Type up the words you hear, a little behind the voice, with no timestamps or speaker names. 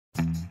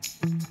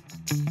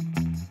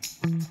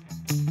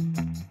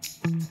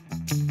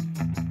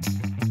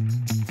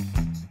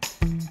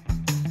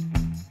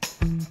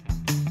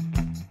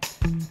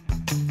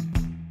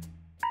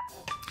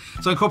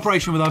So in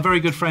cooperation with our very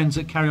good friends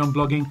at Carry On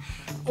Blogging,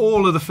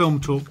 all of the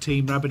Film Talk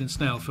team, Rabbit and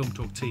Snail Film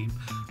Talk team,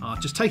 are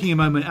just taking a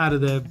moment out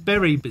of their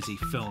very busy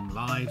film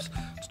lives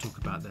to talk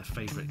about their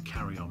favourite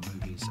Carry On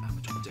movies. And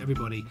we're talking to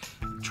everybody,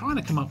 trying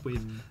to come up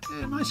with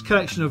a nice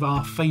collection of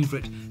our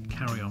favourite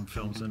Carry On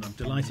films. And I'm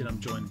delighted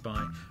I'm joined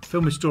by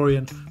film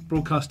historian,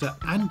 broadcaster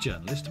and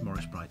journalist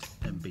Morris Bright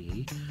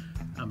MBE.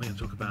 And we're going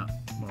to talk about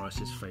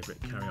Morris's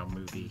favourite Carry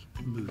On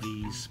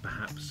movies,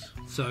 perhaps.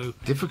 So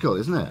difficult,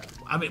 isn't it?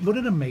 I mean, what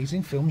an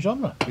amazing film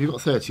genre. You've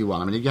got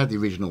 31. I mean, you had the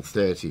original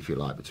 30, if you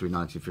like, between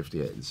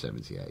 1958 and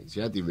 78. So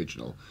you had the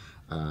original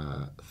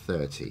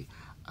 30.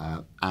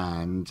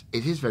 And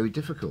it is very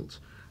difficult.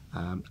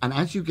 And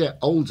as you get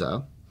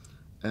older,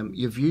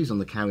 your views on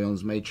the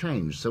carry-ons may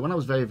change. So when I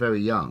was very,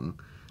 very young,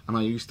 and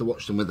I used to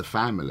watch them with the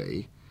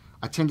family,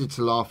 I tended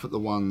to laugh at the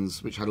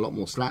ones which had a lot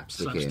more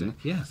slapstick in,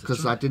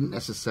 because I didn't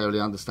necessarily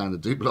understand the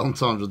double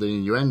entendre, the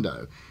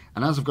innuendo.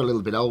 And as I've got a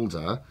little bit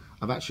older,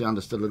 I've actually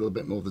understood a little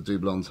bit more of the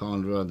double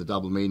entendre and the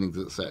double meanings,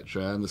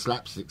 etc. And the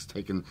slapstick's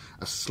taken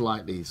a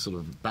slightly sort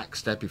of back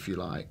step, if you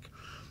like.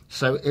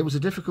 So it was a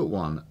difficult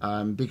one,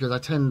 because I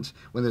tend,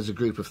 when there's a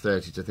group of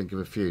 30, to think of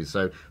a few.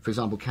 So, for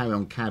example, Carry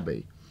On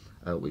Cabby,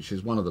 which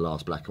is one of the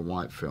last black and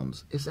white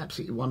films. It's an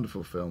absolutely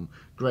wonderful film.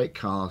 Great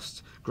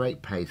cast,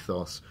 great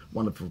pathos,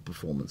 wonderful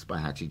performance by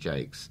Hattie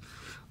Jakes.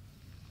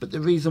 But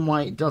the reason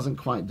why it doesn't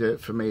quite do it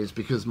for me is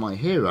because my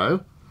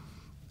hero,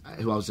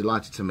 who I was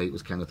delighted to meet,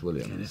 was Kenneth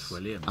Williams.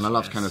 And I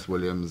loved Kenneth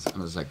Williams,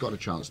 and as I got a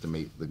chance to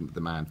meet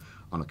the man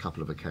on a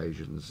couple of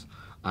occasions.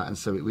 And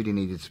so it really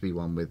needed to be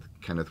one with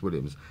Kenneth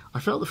Williams. I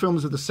felt the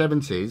films of the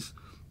 70s,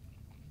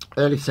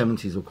 early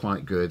 70s, were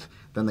quite good.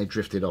 Then they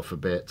drifted off a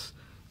bit.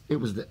 It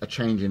was a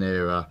change in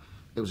era.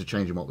 It was a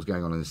change in what was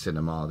going on in the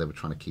cinema. They were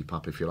trying to keep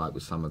up, if you like,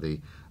 with some of the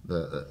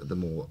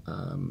more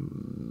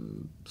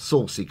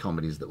saucy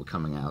comedies that were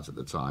coming out at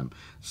the time.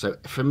 So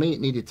for me,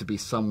 it needed to be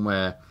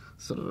somewhere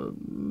sort of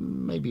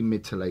maybe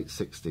mid to late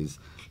 60s.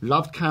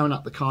 Loved Carrying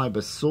Up the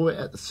Khyber. Saw it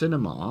at the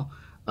cinema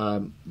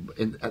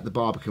at the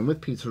Barbican with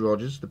Peter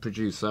Rogers, the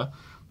producer,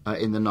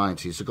 in the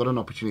 90s. So got an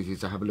opportunity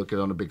to have a look at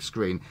it on a big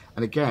screen.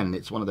 And again,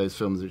 it's one of those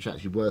films which are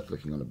actually worth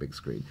looking on a big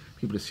screen.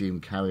 People assume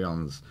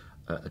Carry-Ons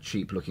are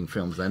cheap-looking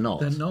films. They're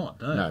not. They're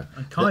not, no.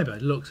 And Khyber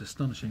looks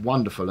astonishing.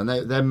 Wonderful. And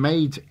they're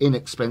made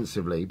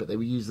inexpensively, but they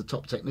would use the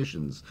top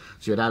technicians.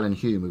 So you had Alan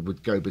Hume, who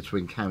would go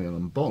between Carry-On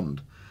and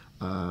Bond,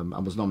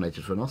 and was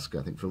nominated for an Oscar,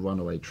 I think, for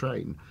Runaway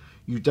Train.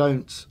 You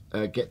don't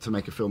get to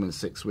make a film in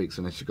 6 weeks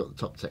unless you've got the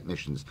top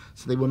technicians.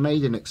 So they were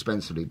made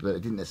inexpensively, but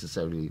it didn't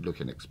necessarily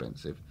look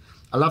inexpensive.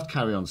 I loved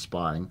Carry On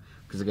Spying,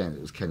 because, again,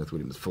 it was Kenneth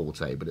Williams'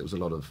 forte, but it was a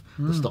lot of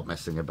the stop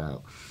messing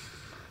about.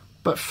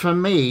 But for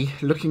me,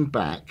 looking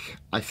back,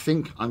 I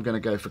think I'm going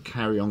to go for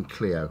Carry On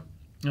Cleo.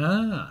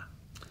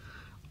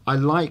 I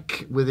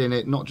like within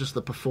it not just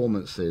the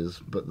performances,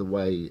 but the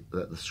way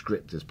that the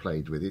script is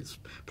played with. It's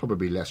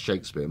probably less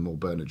Shakespeare, more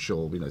Bernard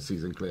Shaw,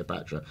 Caesar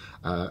Cleopatra,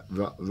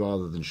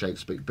 rather than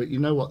Shakespeare. But you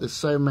know what? There's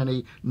so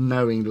many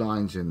knowing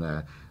lines in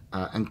there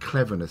and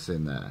cleverness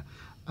in there.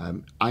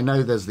 I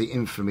know there's the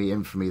infamy,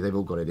 they've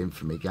all got an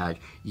infamy gag.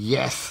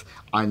 Yes,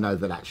 I know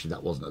that actually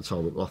that wasn't a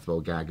Talbot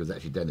Rothwell gag, it was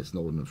actually Dennis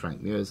Norden and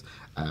Frank Mears,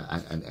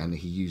 and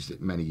he used it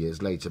many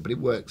years later, but it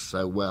works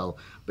so well.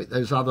 But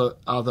those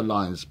other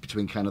lines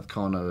between Kenneth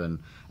Connor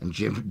and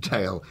Jim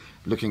Dale,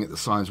 looking at the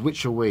signs,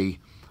 which are we?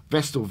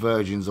 Vestal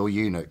virgins or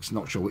eunuchs?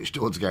 Not sure which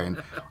door to go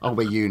in. Oh,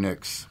 we're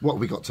eunuchs. What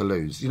have we got to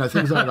lose?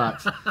 Things like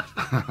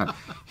that.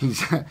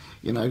 He's,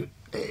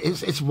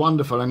 it's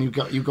wonderful. And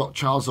you've got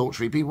Charles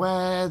Autry,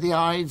 beware the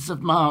Ides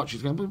of March.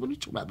 He's going, what are you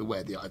talking about,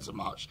 beware the Ides of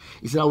March?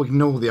 He said, oh,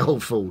 ignore the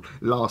old fool.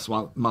 Last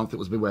month it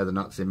was beware the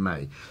nuts in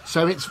May.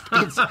 So it's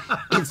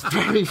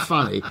very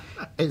funny.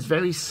 It's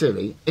very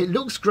silly. It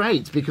looks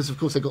great because, of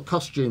course, they've got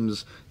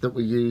costumes that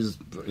were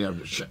used,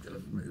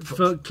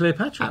 for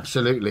Cleopatra.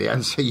 Absolutely.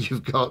 And so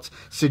you've got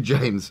Sid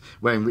James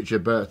wearing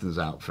Richard Burton's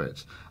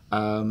outfit.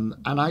 And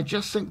I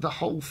just think the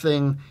whole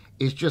thing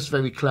is just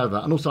very clever.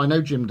 And also, I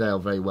know Jim Dale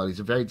very well. He's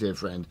a very dear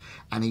friend.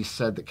 And he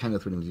said that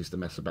Kenneth Williams used to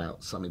mess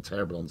about something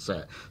terrible on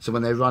set. So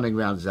when they're running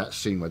around, there's that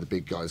scene where the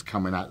big guy's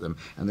coming at them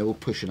and they're all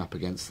pushing up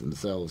against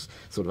themselves,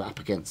 sort of up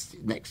against,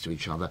 next to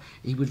each other.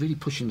 He would really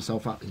push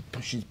himself up. He'd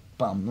push his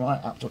bum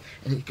right up to,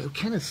 and he'd go,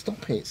 Kenneth,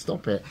 stop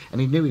it. And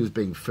he knew he was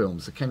being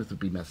filmed, so Kenneth would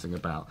be messing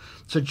about.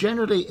 So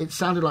generally, it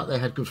sounded like they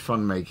had good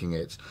fun making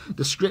it.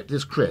 The script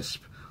is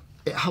crisp.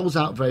 It holds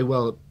out very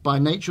well. By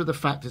nature of the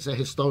fact it's a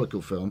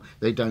historical film,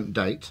 they don't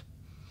date.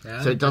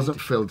 So it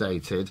doesn't feel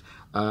dated.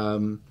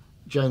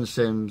 Joan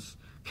Sims,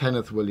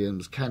 Kenneth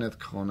Williams, Kenneth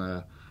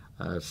Connor,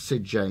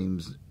 Sid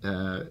James,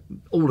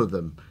 all of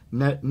them.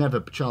 Never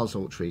Charles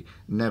Autry,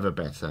 never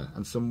better.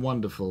 And some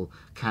wonderful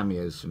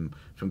cameos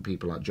from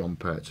people like John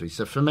Pertwee.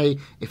 So for me,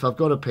 if I've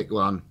got to pick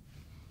one,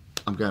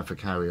 I'm going for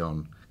Carry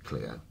On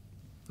Cleo.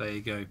 There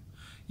you go.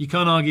 You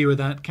can't argue with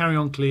that. Carry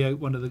On Cleo,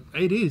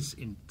 it is,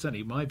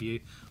 certainly in my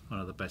view, one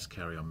of the best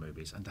Carry On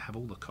movies. And to have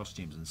all the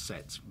costumes and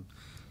sets from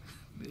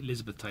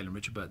Elizabeth Taylor and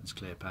Richard Burton's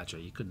Cleopatra,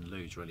 you couldn't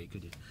lose, really,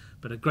 could you?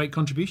 But a great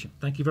contribution.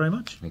 Thank you very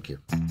much. Thank you.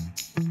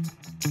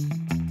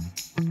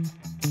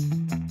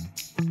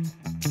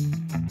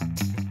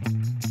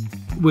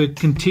 we're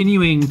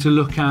continuing to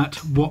look at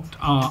what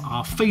are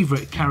our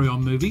favourite Carry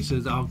On movies.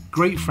 As our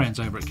great friends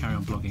over at Carry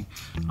On Blogging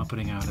are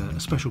putting out a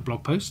special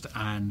blog post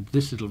and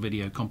this little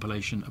video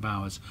compilation of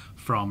ours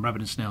from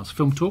Rabbit and Snail's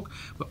Film Talk,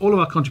 where all of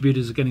our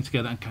contributors are getting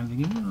together and kind of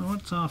thinking, oh,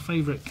 what's our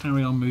favourite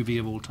Carry On movie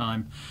of all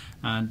time?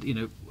 And, you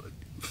know,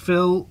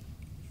 Phil,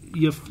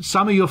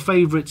 some of your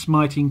favourites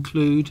might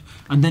include,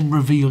 and then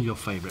reveal your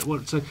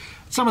favourite. So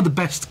some of the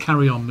best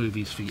Carry On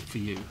movies for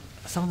you.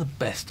 Some of the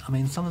best, I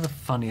mean, some of the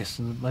funniest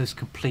and the most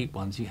complete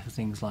ones. You have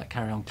things like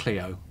Carry On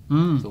Cleo,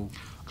 it's all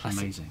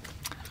classic. Amazing.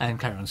 And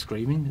Carry On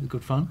Screaming is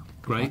good fun.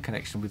 Great. My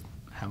connection with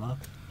Hammer.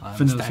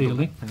 Vanilla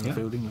Fielding. Vanilla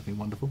Fielding, looking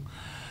wonderful.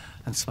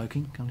 And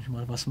smoking, can't you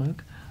mind if I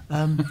smoke?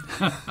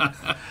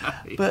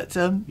 But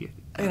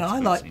you know, I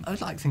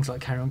like things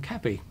like Carry On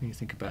Cabby. When you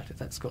think about it,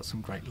 that's got some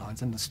great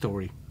lines, and the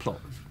story plot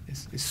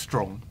is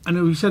strong.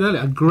 And we said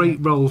earlier, a great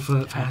role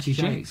for Hattie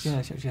Jakes.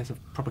 Yeah, she has a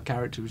proper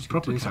character.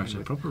 Proper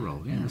character, proper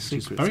role. Yeah, which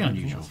is very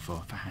unusual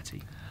for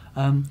Hattie.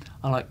 I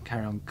like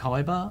Carry On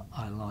Khyber.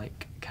 I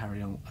like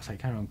Carry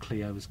On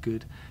Cleo was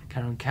good.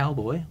 Carry On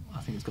Cowboy. I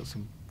think it's got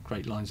some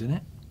great lines in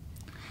it.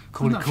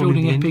 Wasn't that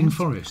filming in Ping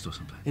Forest or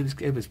something?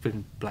 It was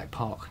in Black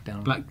Park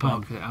out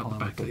the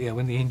back. But yeah,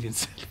 when the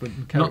Indians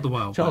not the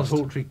Wild Charles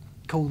West. Hawtrey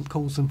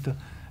calls them to.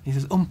 He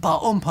says,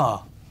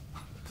 "Umpa,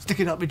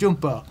 stick it up your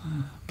jumper,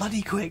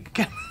 bloody quick,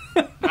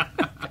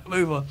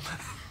 move on."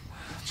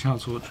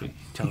 Charles Hawtrey,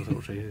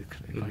 is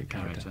a great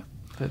character.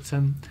 But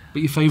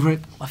your favourite?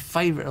 My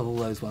favourite of all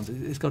those ones,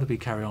 it's got to be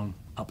Carry On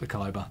Up the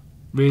Khyber.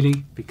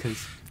 Really?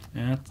 Because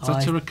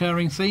such a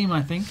recurring theme,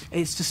 I think.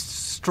 It's just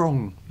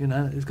strong, you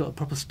know. It's got a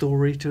proper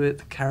story to it.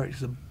 The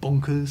characters are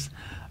bonkers.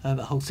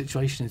 The whole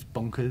situation is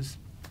bonkers.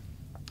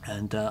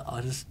 And I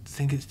just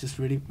think it's just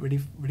really, really,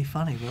 really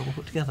funny. Well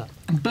put together.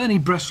 And Bernie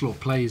Bresslaw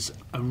plays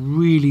a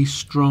really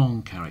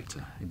strong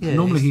character. Yeah,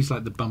 normally he's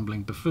like the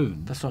bumbling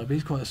buffoon. That's right, but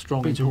he's quite a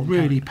strong, but he's a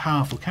really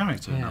powerful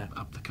character in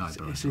Up the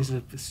Khyber.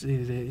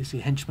 He's the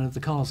henchman of the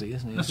Kazi,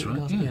 isn't he? That's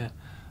right, yeah.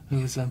 Who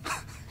was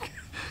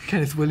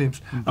Kenneth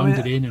Williams. And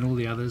Bunded in and all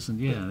the others,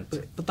 and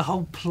But the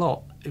whole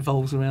plot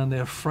evolves around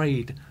they're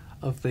afraid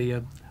of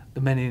the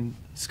men in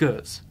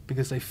skirts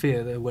because they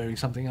fear they're wearing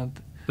something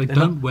They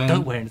don't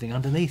wear anything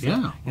underneath it.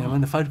 Yeah, you know,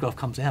 when the photograph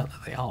comes out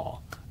that they are,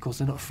 of course,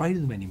 they're not afraid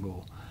of them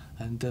anymore.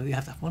 And you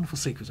have that wonderful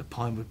sequence of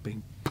Pinewood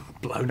being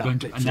blown up.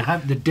 And they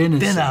have the dinner.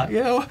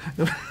 Yeah.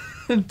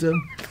 And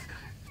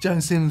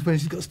Joan Simmons, when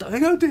she's got stuck,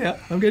 oh dear,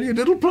 I'm getting a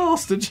little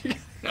plastered.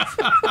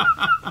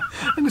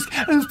 And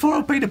this poor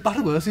old Peter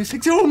Butterworth, he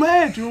thinks, you're all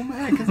mad,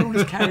 because they're all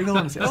just carrying on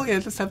and say, oh yeah,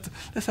 let's have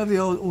the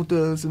hors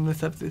d'oeuvres and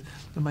let's have the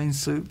main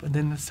soup and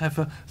then let's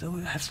have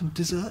some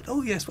dessert.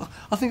 Oh yes, well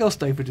I think I'll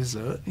stay for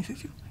dessert. And he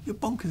says, you're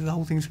bonkers, and the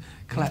whole thing's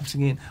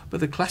collapsing in. But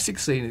the classic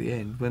scene at the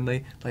end when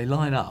they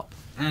line up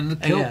and the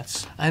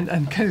kilts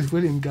and Kenneth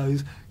Williams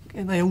goes.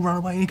 And they all run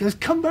away, and he goes,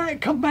 come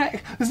back,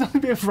 there's nothing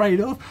to be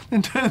afraid of.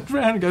 Then turns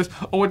around and goes,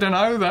 oh, I don't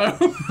know, though.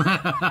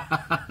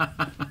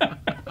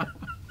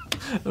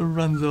 And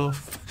runs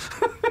off.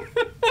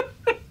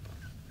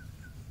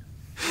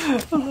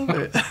 I love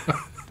it.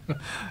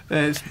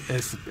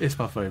 It's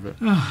my favourite.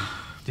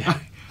 Yeah.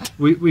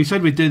 We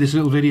said we'd do this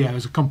little video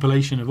as a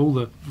compilation of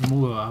from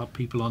all of our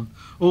people on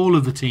all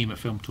of the team at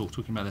Film Talk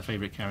talking about their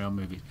favourite Carry On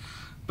movies.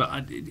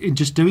 But in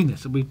just doing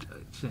this, we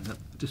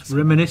just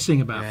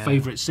reminiscing about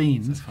favourite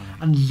scenes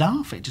and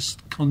laughing,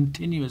 just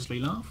continuously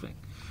laughing.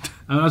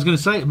 And I was going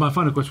to say, my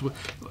final question,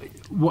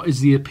 what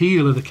is the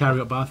appeal of the Carry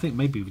On? But I think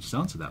maybe we just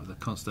answered that with a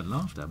constant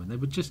laughter. I mean,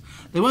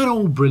 they weren't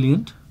all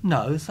brilliant.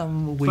 No,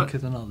 some were weaker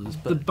than others.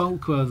 But the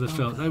bulk of the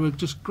film, they were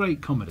just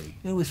great comedy.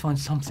 You always find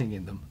something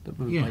in them that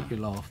will make you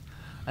laugh.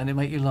 And they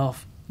make you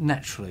laugh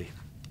naturally.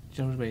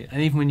 Do you know what I mean?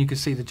 And even when you can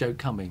see the joke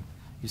coming,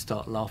 you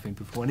start laughing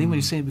before. And even when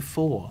you see it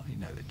before, you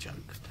know the joke.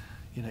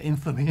 You know,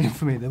 infamy,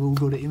 they've all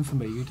got it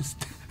infamy. You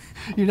just,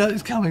 you know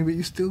it's coming, but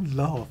you still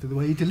laugh at the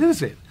way he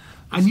delivers it.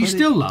 And you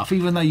still laugh,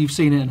 even though you've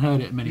seen it and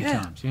heard it many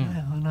times.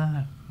 Yeah, I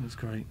know. It's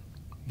great.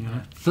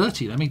 Yeah.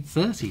 30, they made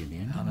 30 in the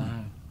end. I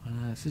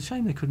know. It's a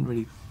shame they couldn't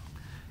really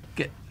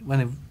get, when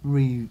they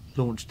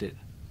relaunched it,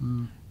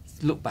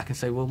 look back and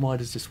say, well, why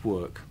does this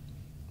work?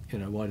 You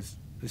know,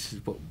 this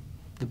is what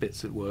the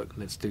bits that work,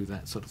 let's do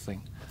that sort of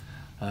thing.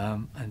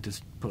 And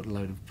just put a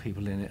load of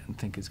people in it and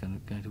think it's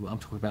going to work. I'm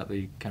talking about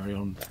the Carry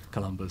On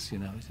Columbus, you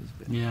know. It's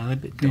a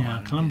bit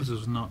Columbus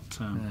was not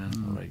not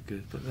very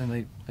good. But then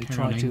they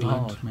try too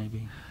hard.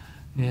 Maybe.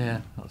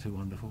 Yeah, not too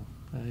wonderful.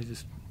 They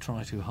just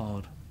try too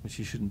hard, which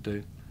you shouldn't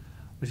do.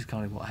 Which is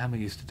kind of what Hammer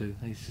used to do.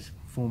 They used to just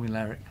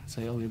formulaic and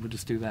say, oh, yeah, we'll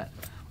just do that.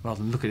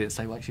 Rather than look at it and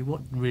say, well, actually, what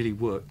really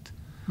worked?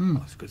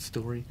 Oh, it's a good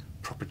story,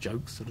 proper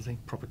jokes sort of thing,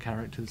 proper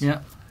characters.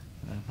 Yeah.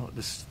 Not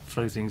just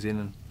throw things in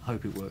and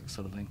hope it works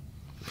sort of thing.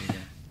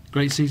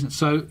 Great season.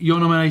 So your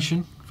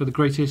nomination for the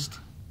greatest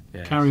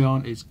Carry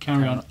On is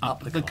Carry On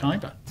Up the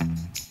Khyber.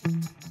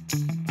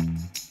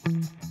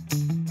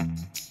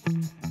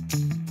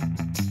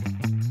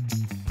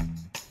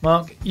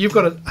 Mark, you've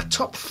got a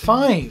top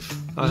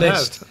 5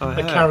 list I of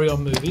have. Carry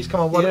On movies.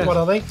 Come on, what Yes.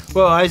 are they?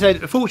 Well, I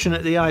said,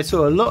 fortunately, I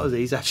saw a lot of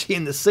these actually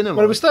in the cinema.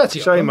 Well, it was 30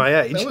 of Showing them.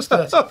 my age. There was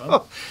 30 of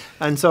them.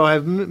 And so I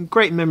have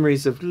great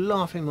memories of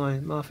laughing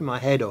my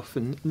head off,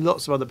 and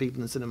lots of other people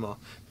in the cinema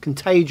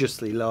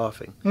contagiously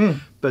laughing.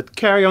 But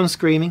Carry On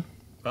Screaming,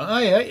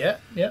 Right,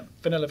 yeah.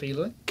 Vanilla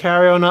Feeling.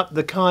 Carry On Up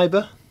the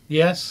Khyber.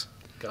 Yes.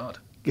 God.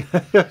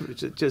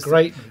 Which is just,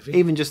 Great movie.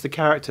 Even just the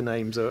character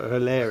names are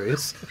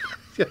hilarious.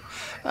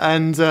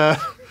 And sorry,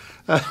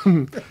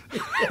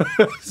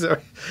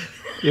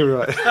 you're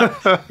right.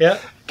 Yeah.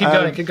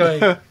 Keep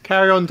going.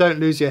 Carry On, Don't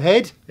Lose Your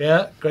Head.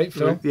 Yeah, great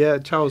film. Yeah,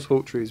 Charles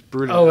Hawtrey is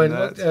brilliant. Oh, in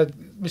and that.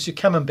 Monsieur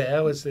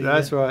Camembert was the...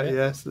 That's right. yeah.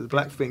 Yes, the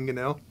black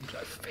fingernail.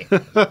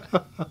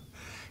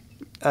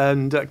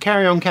 And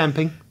Carry On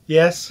Camping,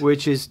 Yes.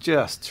 which is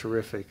just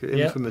terrific.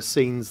 Infamous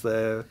scenes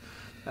there.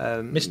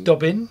 Miss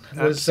Dobbin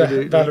was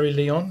absolutely. Valerie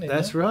Leon.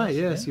 That's there. right.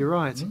 Yes, Yeah. you're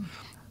right.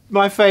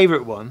 My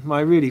favourite one,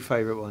 my really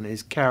favourite one,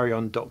 is Carry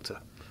On Doctor.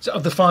 So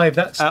of the five,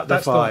 that's Out the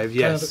that's five,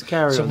 yes.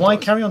 Carry So On why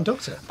Doctor. Carry On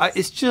Doctor?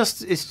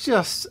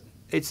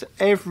 It's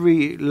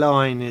every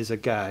line is a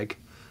gag,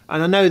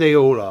 and I know they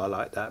all are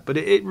like that, but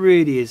it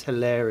really is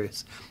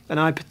hilarious. And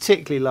I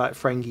particularly like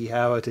Frankie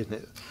Howard in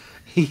it.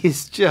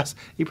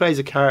 He plays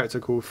a character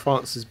called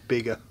Francis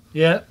Bigger.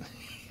 Yeah.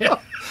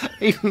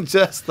 Even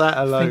just that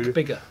alone. Think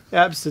bigger.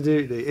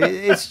 Absolutely.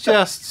 It's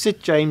just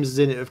Sid James is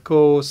in it, of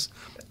course.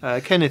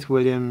 Kenneth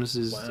Williams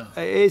is. Wow.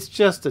 It's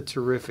just a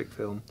terrific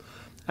film,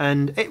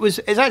 and it's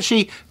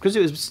actually because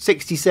it was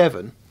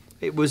 1967.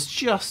 It was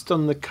just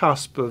on the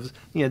cusp of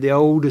the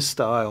older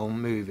style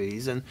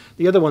movies, and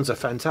the other ones are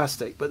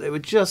fantastic, but they were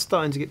just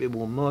starting to get a bit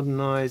more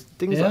modernised,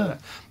 things like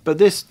that. But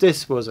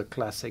this was a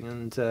classic,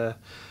 and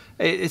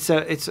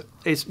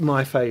it's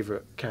my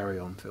favourite Carry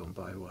On film,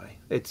 by the way.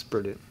 It's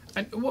brilliant.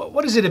 And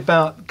what is it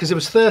about? Because there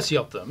was 30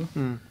 of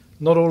them.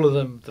 Not all of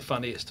them the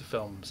funniest of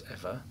films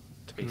ever,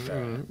 to be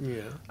fair.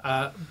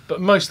 Yeah.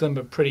 But most of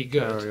them are pretty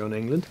good. Carry On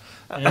England.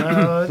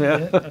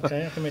 Yeah,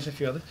 okay, I can mention a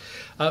few others.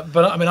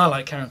 But I mean, I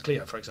like Karen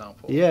Cleo, for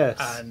example. Yes.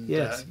 And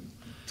yes.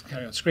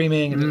 Carry On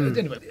Screaming. And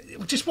anyway,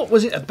 just what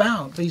was it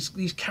about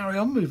these Carry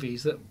On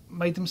movies that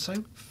made them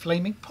so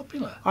flaming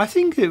popular? I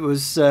think it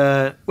was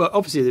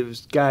obviously it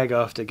was gag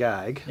after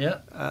gag. Yeah.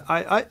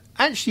 I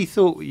actually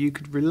thought you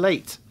could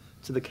relate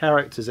to the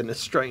characters in a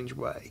strange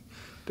way,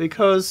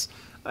 because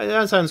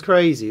that sounds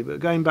crazy, but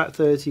going back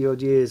 30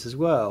 odd years as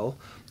well,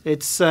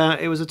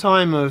 it was a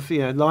time of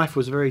life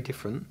was very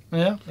different.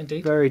 Yeah,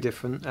 indeed. Very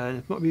different,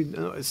 and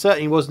it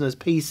certainly wasn't as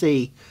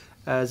PC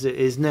as it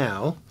is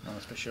now. Oh,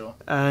 that's for sure.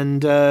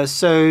 And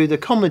so the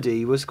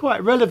comedy was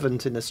quite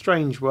relevant in a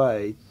strange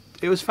way.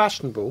 It was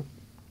fashionable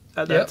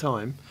at that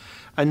time,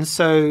 and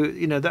so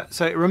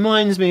so it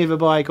reminds me of a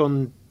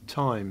bygone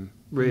time,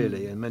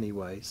 really, in many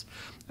ways.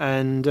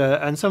 And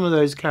some of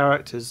those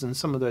characters and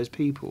some of those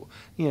people,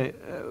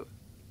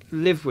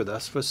 lived with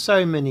us for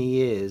so many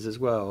years as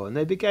well, and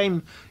they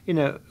became,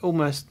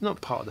 almost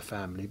not part of the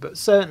family, but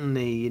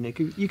certainly,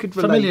 you could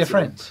relate Familiar to them.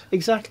 friends.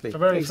 Exactly,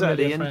 Very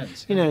exactly. familiar And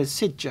friends.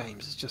 Sid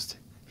James is just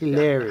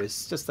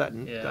hilarious, just that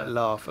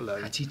laugh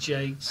alone. Hattie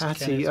Jakes.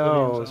 Hattie, Kenneth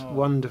Williams, it's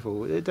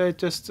wonderful. They're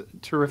just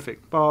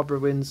terrific. Barbara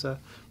Windsor,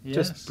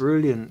 just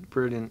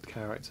brilliant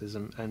characters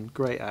and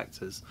great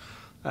actors.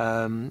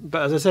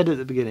 But as I said at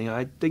the beginning,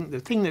 I think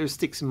the thing that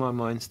sticks in my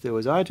mind still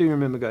is I do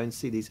remember going to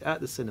see these at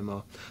the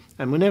cinema,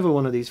 and whenever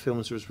one of these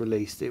films was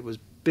released, it was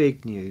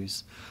big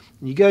news.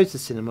 And you go to the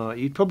cinema,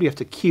 you'd probably have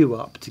to queue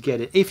up to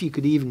get it, if you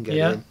could even get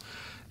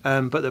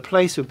in. But the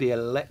place would be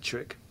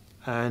electric,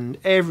 and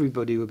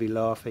everybody would be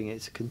laughing.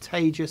 It's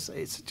contagious.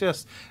 It's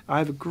just, I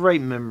have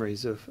great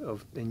memories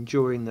of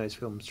enjoying those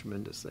films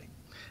tremendously.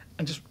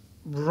 And just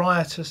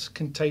riotous,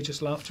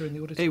 contagious laughter in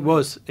the auditorium. It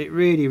was. It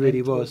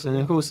really was. And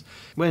of course,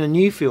 when a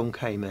new film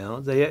came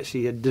out, they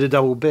actually did a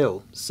double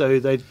bill. So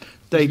they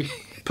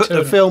put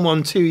the film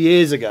on 2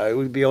 years ago.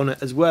 We'd be on it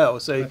as well.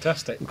 So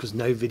fantastic. Because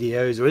no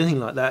videos or anything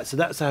like that. So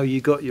that's how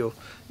you got your,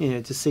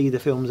 to see the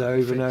films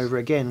over and over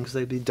again, because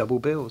they'd be double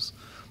bills.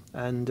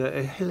 And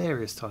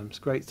hilarious times,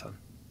 great time.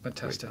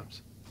 Fantastic. Great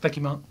times. Thank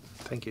you, Mark.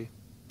 Thank you.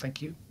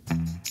 Thank you.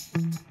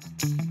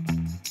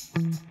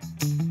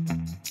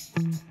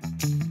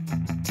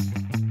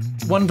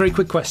 One very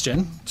quick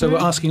question. So we're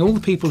asking all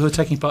the people who are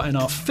taking part in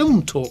our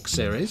Film Talk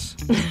series.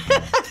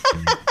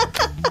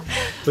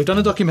 We've done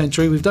a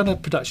documentary, we've done a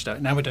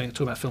production, now we're talking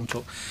about Film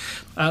Talk.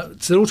 So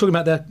they're all talking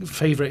about their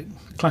favourite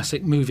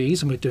classic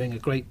movies, and we're doing a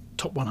great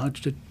top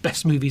 100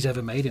 best movies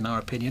ever made, in our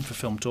opinion, for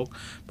Film Talk.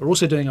 But we're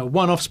also doing a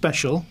one-off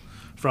special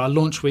for our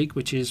launch week,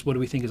 which is what do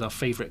we think is our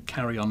favourite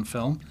carry-on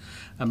film.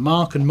 And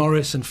Mark and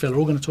Morris and Phil are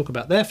all going to talk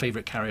about their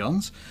favourite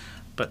carry-ons.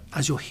 But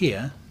as you'll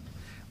hear,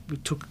 we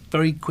took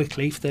very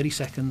quickly, 30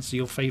 seconds,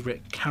 your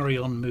favourite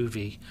carry-on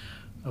movie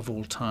of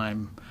all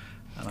time.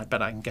 And I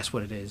bet I can guess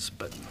what it is,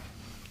 but do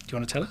you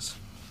want to tell us?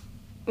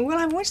 Well,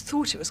 I've always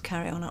thought it was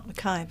Carry On Up the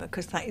Khyber,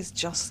 because that is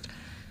just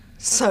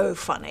so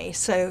funny.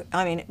 So,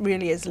 I mean, it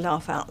really is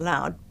laugh out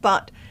loud.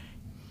 But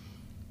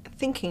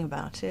thinking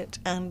about it,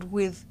 and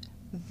with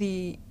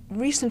the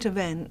recent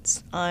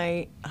events,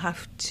 I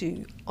have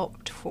to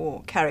opt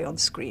for Carry On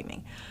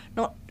Screaming.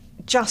 Not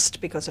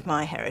just because of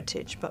my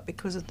heritage, but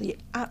because of the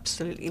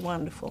absolutely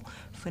wonderful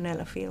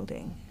Fenella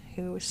Fielding,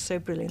 who was so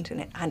brilliant in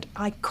it, and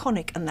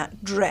iconic, and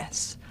that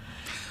dress,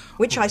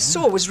 which I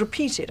saw was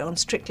repeated on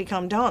Strictly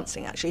Come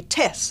Dancing, actually.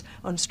 Tess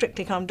on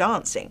Strictly Come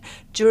Dancing,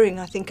 during,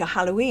 I think, a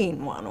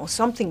Halloween one or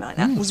something like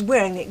that, was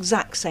wearing the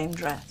exact same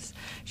dress.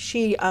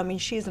 She's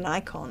an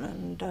icon,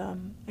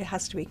 and it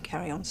has to be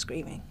Carry On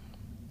Screaming.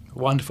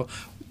 Wonderful.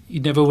 You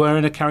never were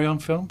in a Carry On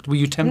film? Were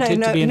you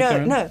tempted to be in a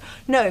Carry On?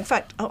 No. In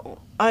fact,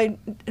 I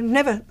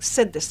never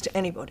said this to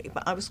anybody,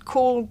 but I was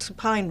called to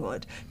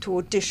Pinewood to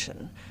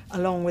audition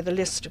along with a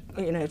list of,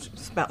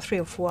 about 3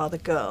 or 4 other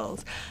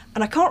girls.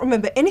 And I can't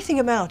remember anything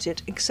about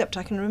it, except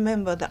I can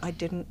remember that I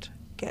didn't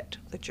get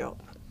the job.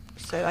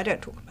 So I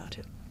don't talk about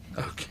it.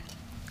 Okay.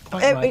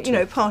 Quite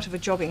right. Part of a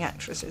jobbing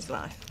actress's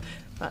life.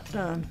 But,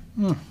 I'm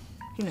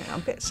a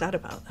bit sad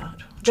about that.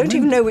 I don't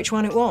even know which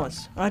one it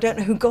was. I don't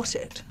know who got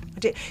it.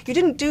 You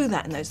didn't do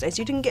that in those days.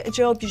 You didn't get a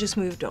job, you just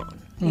moved on.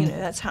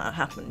 That's how it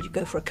happened. You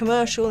go for a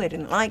commercial, they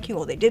didn't like you,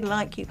 or they did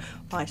like you,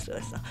 vice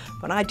versa.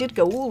 But I did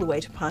go all the way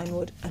to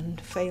Pinewood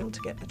and failed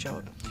to get the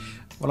job.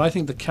 Well, I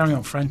think the Carry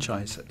On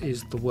franchise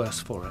is the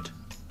worst for it.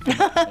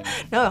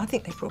 No, I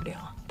think they probably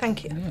are.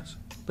 Thank you. Yes.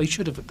 They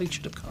should have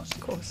cast.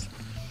 Of course.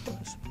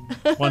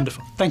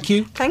 Wonderful. Thank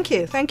you. Thank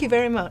you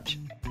very much.